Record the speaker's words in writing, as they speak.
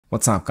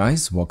What's up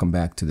guys, welcome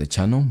back to the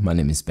channel. My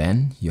name is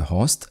Ben, your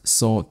host.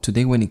 So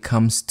today when it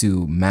comes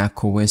to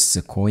macOS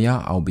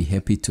Sequoia, I'll be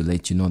happy to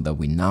let you know that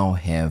we now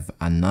have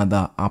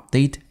another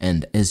update,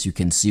 and as you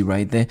can see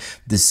right there,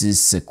 this is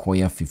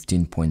Sequoia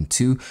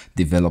 15.2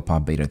 developer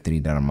beta 3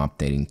 that I'm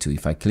updating to.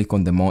 If I click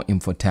on the more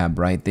info tab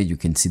right there, you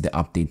can see the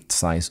update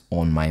size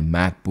on my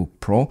MacBook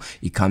Pro.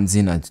 It comes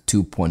in at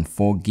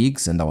 2.4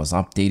 gigs and I was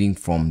updating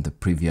from the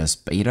previous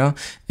beta,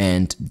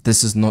 and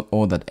this is not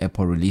all that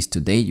Apple released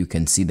today. You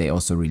can see they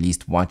also released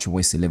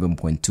watchOS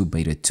 11.2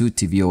 beta 2,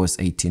 tvOS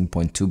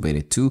 18.2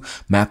 beta 2,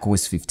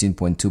 macOS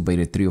 15.2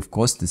 beta 3, of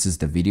course this is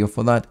the video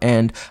for that,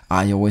 and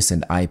iOS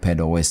and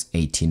iPadOS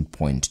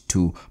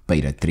 18.2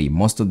 beta 3.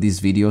 Most of these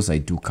videos I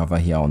do cover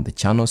here on the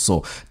channel,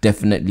 so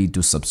definitely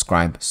do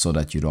subscribe so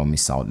that you don't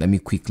miss out. Let me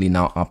quickly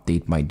now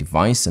update my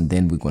device, and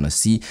then we're gonna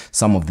see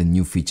some of the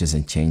new features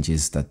and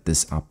changes that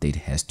this update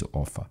has to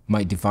offer.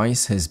 My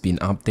device has been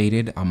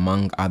updated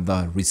among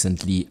other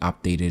recently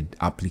updated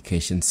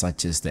applications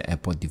such as the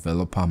Apple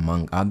developer,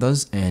 among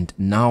others. And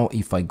now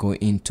if I go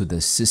into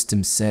the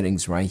system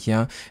settings right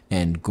here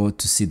and go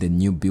to see the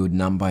new build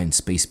number and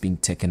space being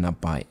taken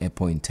up by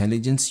Apple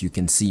Intelligence, you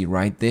can see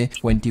right there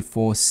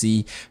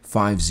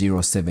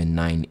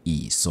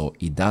 24C5079E. so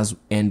it does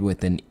end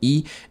with an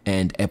E,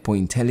 and Apple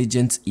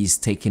Intelligence is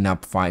taking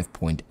up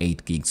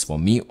 5.8 gigs for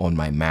me on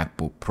my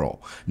MacBook Pro.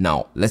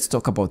 Now let's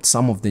talk about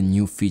some of the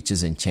new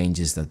features and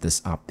changes that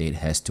this update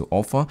has to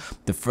offer.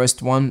 The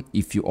first one,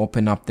 if you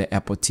open up the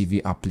Apple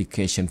TV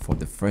application for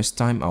the first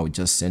time, I'll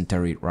just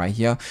center it right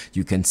here.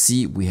 You can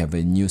see we have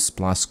a new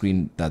splash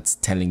screen that's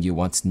telling you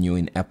what's new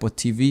in Apple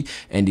TV,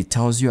 and it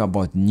tells you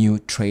about new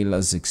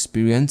trailers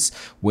experience,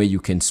 where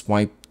you can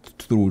swipe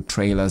through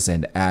trailers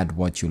and add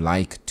what you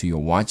like to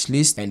your watch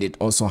list. And it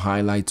also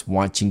highlights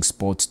watching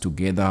sports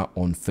together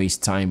on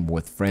FaceTime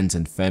with friends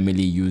and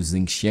family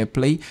using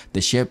SharePlay.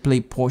 The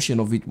SharePlay portion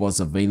of it was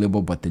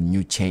available, but the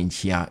new change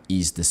here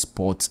is the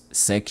sports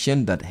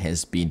section that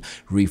has been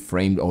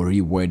reframed or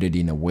reworded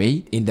in a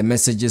way. In the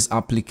messages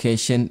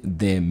application,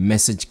 the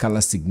message color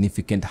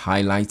significant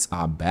highlights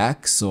are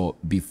back. So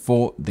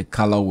before, the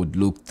color would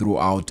look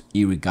throughout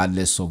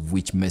irregardless of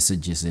which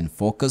message is in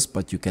focus,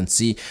 but you can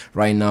see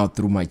right now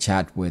through my chat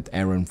with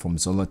Aaron from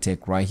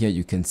Zolotech right here,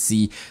 you can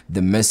see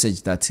the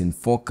message that's in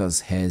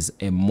focus has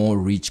a more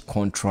rich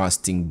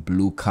contrasting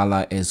blue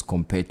color as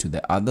compared to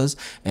the others.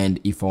 And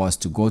if I was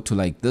to go to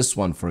like this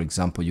one, for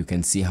example, you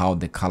can see how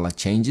the color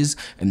changes,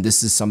 and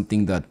this is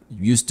something that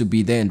used to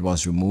be there and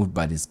was removed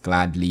but is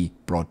gladly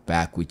brought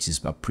back, which is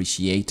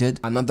appreciated.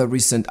 Another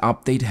recent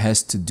update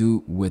has to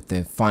do with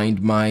the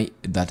Find My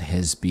that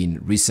has been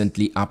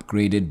recently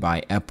upgraded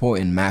by Apple,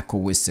 and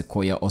macOS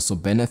Sequoia also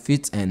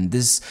benefits. And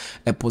this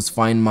Apple's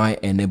Find My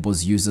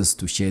enables users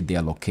to share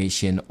their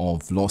location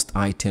of lost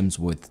items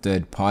with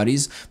third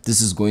parties. This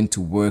is going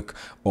to work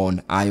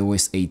on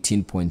iOS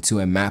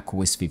 18.2 and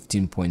macOS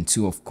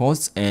 15.2, of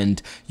course,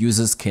 and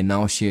users can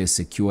now share a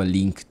secure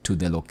link to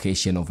the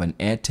location of an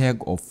AirTag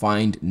or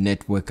find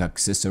network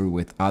accessory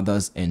with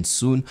others, and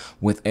soon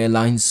with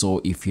airlines.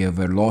 So if you have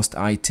a lost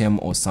item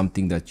or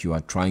something that you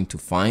are trying to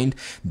find,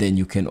 then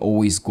you can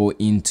always go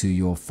into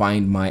your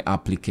Find My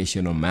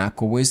application on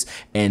macOS,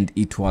 and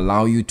it will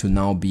allow you to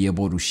now be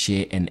able to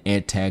share an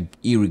AirTag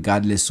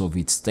irregardless of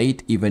its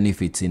state. Even if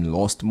it's in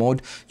lost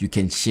mode, you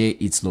can share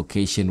its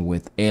location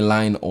with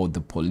airline or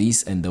the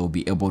police, and they'll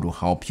be able to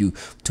help you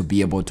to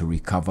be able to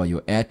recover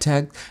your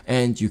AirTag.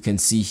 And you can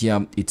see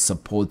here it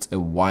supports a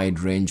wide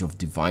range of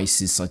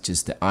devices such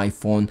as the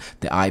iPhone,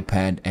 the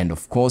iPad, and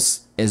of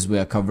course, as we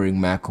are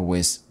covering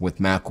macOS with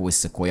macOS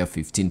Sequoia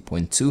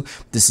 15.2,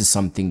 this is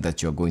something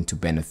that you're going to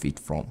benefit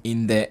from.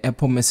 In the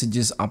Apple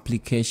Messages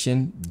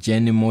application,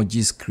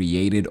 Genmojis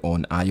created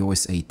on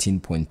iOS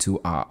 18.2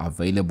 are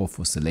available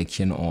for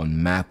selection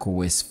on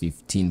macOS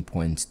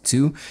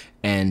 15.2,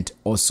 and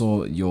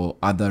also your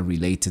other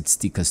related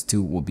stickers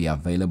too will be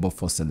available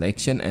for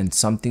selection. And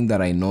something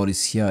that I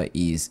notice here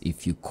is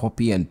if you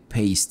copy and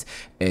paste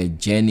a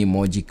Gen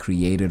emoji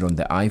created on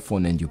the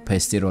iPhone and you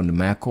paste it on the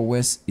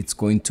macOS, it's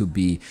going to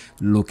be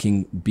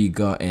looking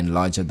bigger and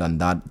larger than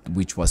that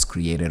which was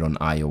created on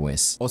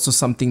iOS. Also,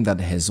 something that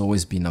has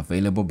always been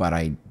available but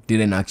I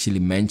didn't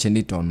actually mention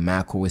it on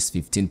macOS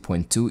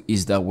 15.2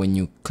 is that when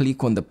you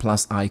click on the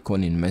plus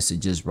icon in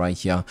messages right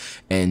here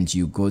and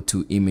you go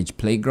to image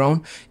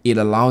playground, it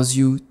allows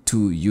you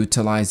to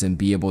utilize and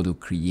be able to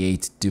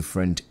create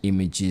different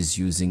images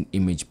using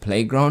image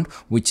playground,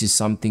 which is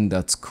something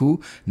that's cool.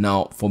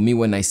 Now for me,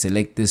 when I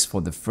select this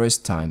for the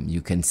first time,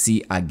 you can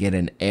see I get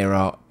an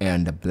error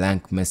and a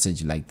blank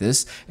message like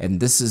this, and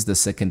this is the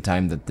second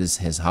time that this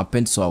has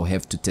happened, so I'll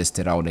have to test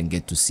it out and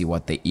get to see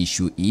what the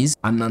issue is.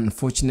 An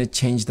unfortunate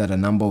change that a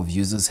number of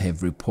users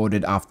have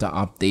reported after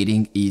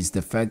updating is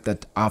the fact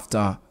that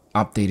after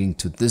updating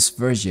to this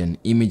version,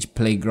 image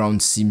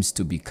playground seems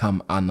to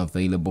become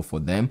unavailable for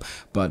them.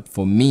 But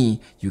for me,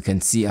 you can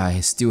see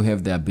I still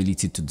have the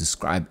ability to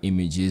describe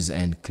images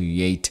and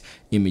create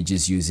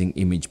images using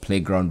Image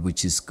Playground,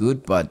 which is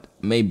good, but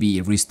maybe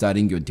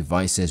restarting your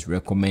device as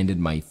recommended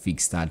might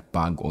fix that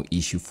bug or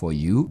issue for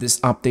you. This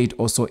update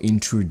also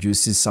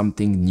introduces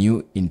something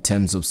new in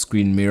terms of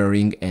screen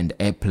mirroring and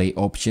AirPlay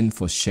option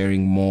for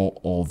sharing more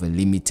of a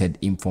limited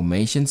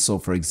information. So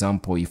for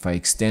example, if I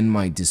extend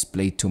my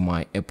display to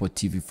my Apple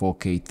TV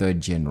 4K 3rd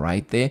gen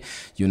right there,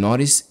 you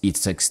notice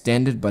it's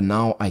extended, but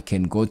now I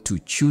can go to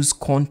choose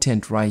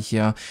content right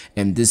here,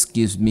 and this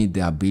gives me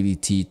the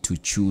ability to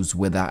choose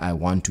whether I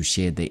want to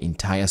share the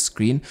entire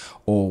screen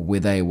or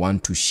whether I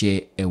want to share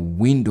a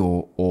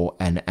window or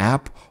an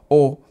app,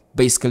 or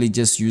basically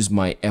just use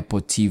my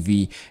Apple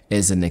TV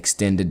as an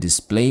extended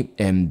display.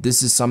 And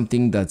this is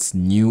something that's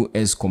new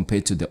as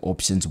compared to the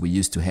options we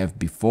used to have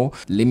before.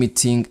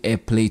 Limiting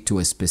AirPlay to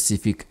a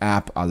specific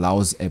app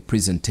allows a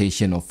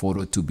presentation or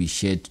photo to be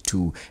shared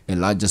to a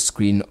larger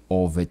screen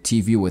of a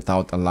TV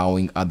without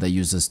allowing other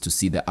users to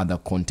see the other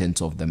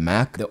contents of the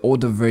Mac. The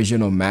older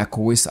version of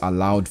macOS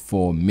allowed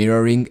for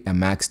mirroring a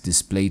Mac's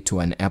display to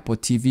an Apple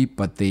TV,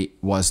 but there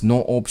was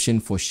no option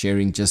for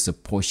sharing just a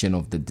portion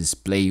of the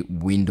display,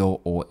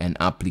 window, or an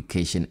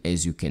application,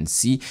 as you can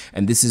see.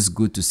 And this is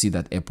good to see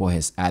that Apple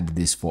has added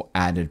this for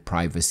added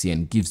privacy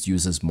and gives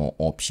users more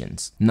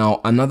options. Now,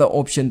 another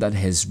option that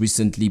has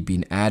recently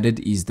been added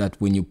is that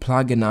when you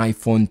plug an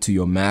iPhone to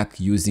your Mac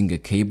using a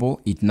cable,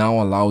 it now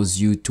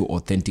allows you to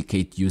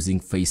authenticate using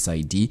Face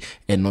ID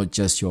and not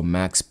just your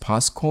Mac's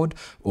passcode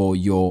or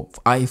your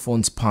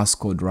iPhone's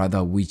passcode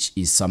rather, which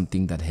is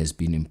something that has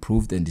been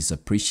improved and is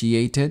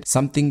appreciated.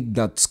 Something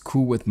that's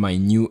cool with my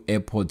new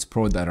AirPods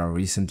Pro that I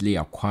recently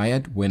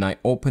acquired, when I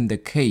open the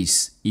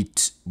case,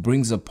 it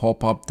brings a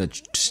pop-up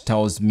that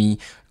tells me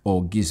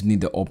or gives me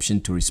the option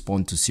to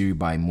respond to Siri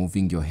by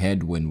moving your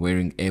head when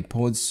wearing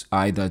AirPods,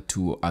 either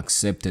to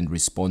accept and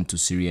respond to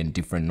Siri and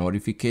different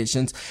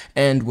notifications.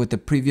 And with the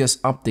previous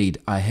update,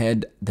 I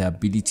had the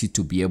ability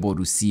to be able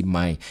to see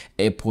my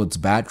AirPods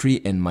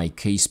battery and my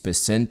case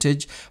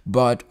percentage,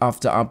 but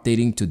after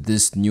updating to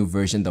this new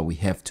version that we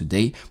have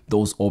today,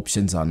 those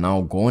options are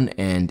now gone.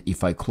 And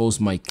if I close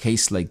my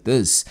case like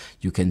this,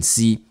 you can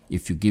see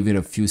if you give it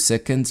a few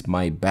seconds,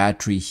 my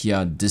battery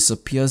here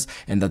disappears,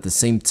 and at the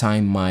same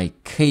time my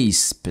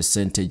case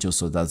percentage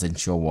also doesn't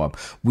show up,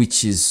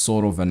 which is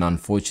sort of an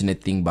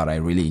unfortunate thing, but I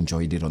really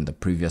enjoyed it on the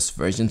previous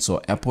version.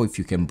 So Apple, if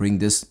you can bring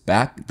this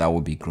back, that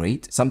would be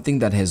great. Something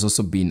that has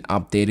also been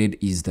updated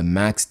is the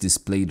max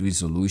display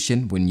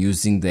resolution when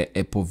using the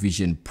Apple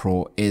Vision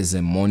Pro as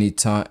a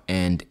monitor,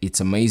 and it's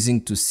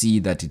amazing to see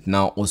that it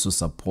now also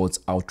supports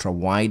ultra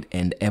wide,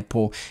 and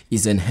Apple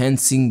is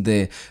enhancing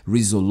the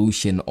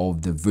resolution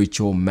of the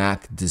virtual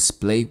Mac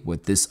display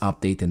with this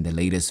update and the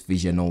latest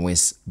Vision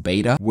OS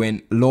beta.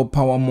 When low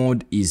power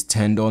mode is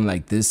turned on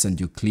like this and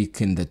you click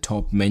in the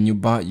top menu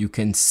bar, you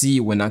can see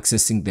when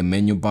accessing the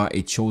menu bar,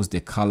 it shows the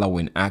color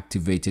when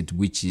activated,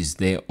 which is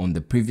there on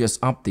the previous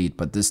update,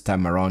 but this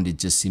time around it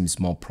just seems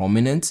more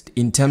prominent.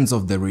 In terms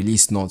of the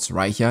release notes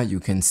right here, you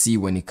can see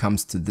when it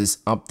comes to this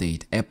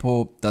update,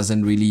 Apple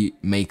doesn't really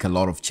make a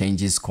lot of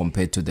changes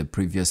compared to the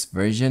previous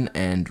version,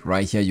 and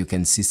right here you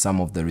can see some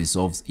of the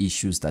resolved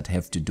issues that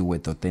have to do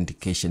with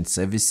authentication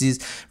services,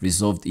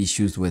 resolved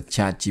issues with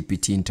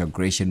ChatGPT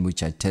integration,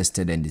 which I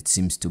tested and it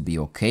seems to be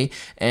okay,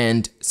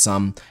 and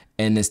some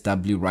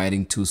NSW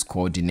writing tools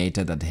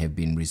coordinator that have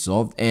been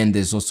resolved. And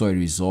there's also a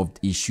resolved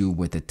issue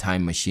with a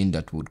time machine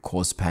that would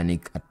cause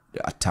panic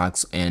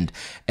attacks, and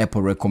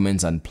Apple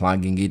recommends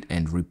unplugging it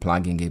and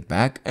replugging it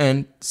back,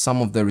 and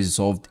some of the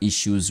resolved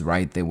issues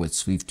right there with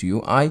Swift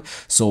UI.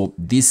 So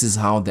this is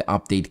how the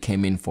update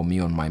came in for me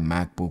on my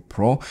MacBook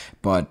Pro.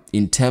 But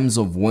in terms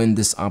of when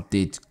this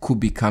update could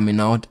be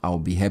coming out, I'll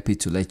be happy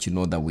to let you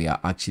know that we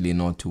are actually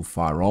not too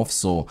far off.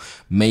 So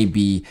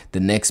maybe the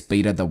next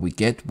beta that we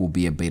get will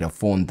be a beta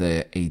 4 on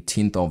the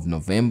 18th of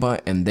November,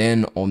 and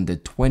then on the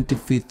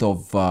 25th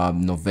of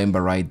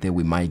November right there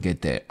we might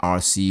get the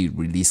RC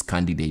release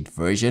candidate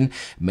version.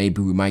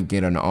 Maybe we might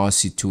get an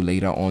RC2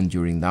 later on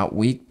during that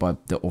week,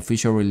 but the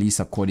official release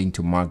according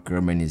to Mark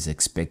Gurman is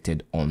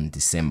expected on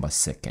December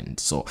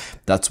 2nd. So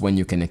that's when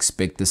you can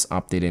expect this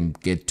update and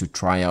get to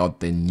try out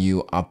the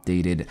new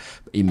updated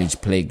Image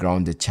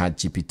Playground, the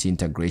ChatGPT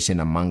integration,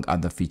 among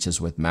other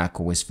features with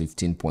macOS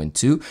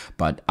 15.2.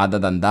 But other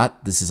than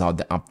that, this is how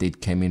the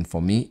update came in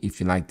for me. If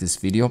you like this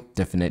video,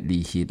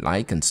 definitely hit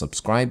like and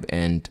subscribe,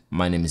 and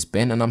my name is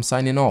Ben and I'm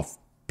signing off.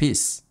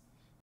 Peace.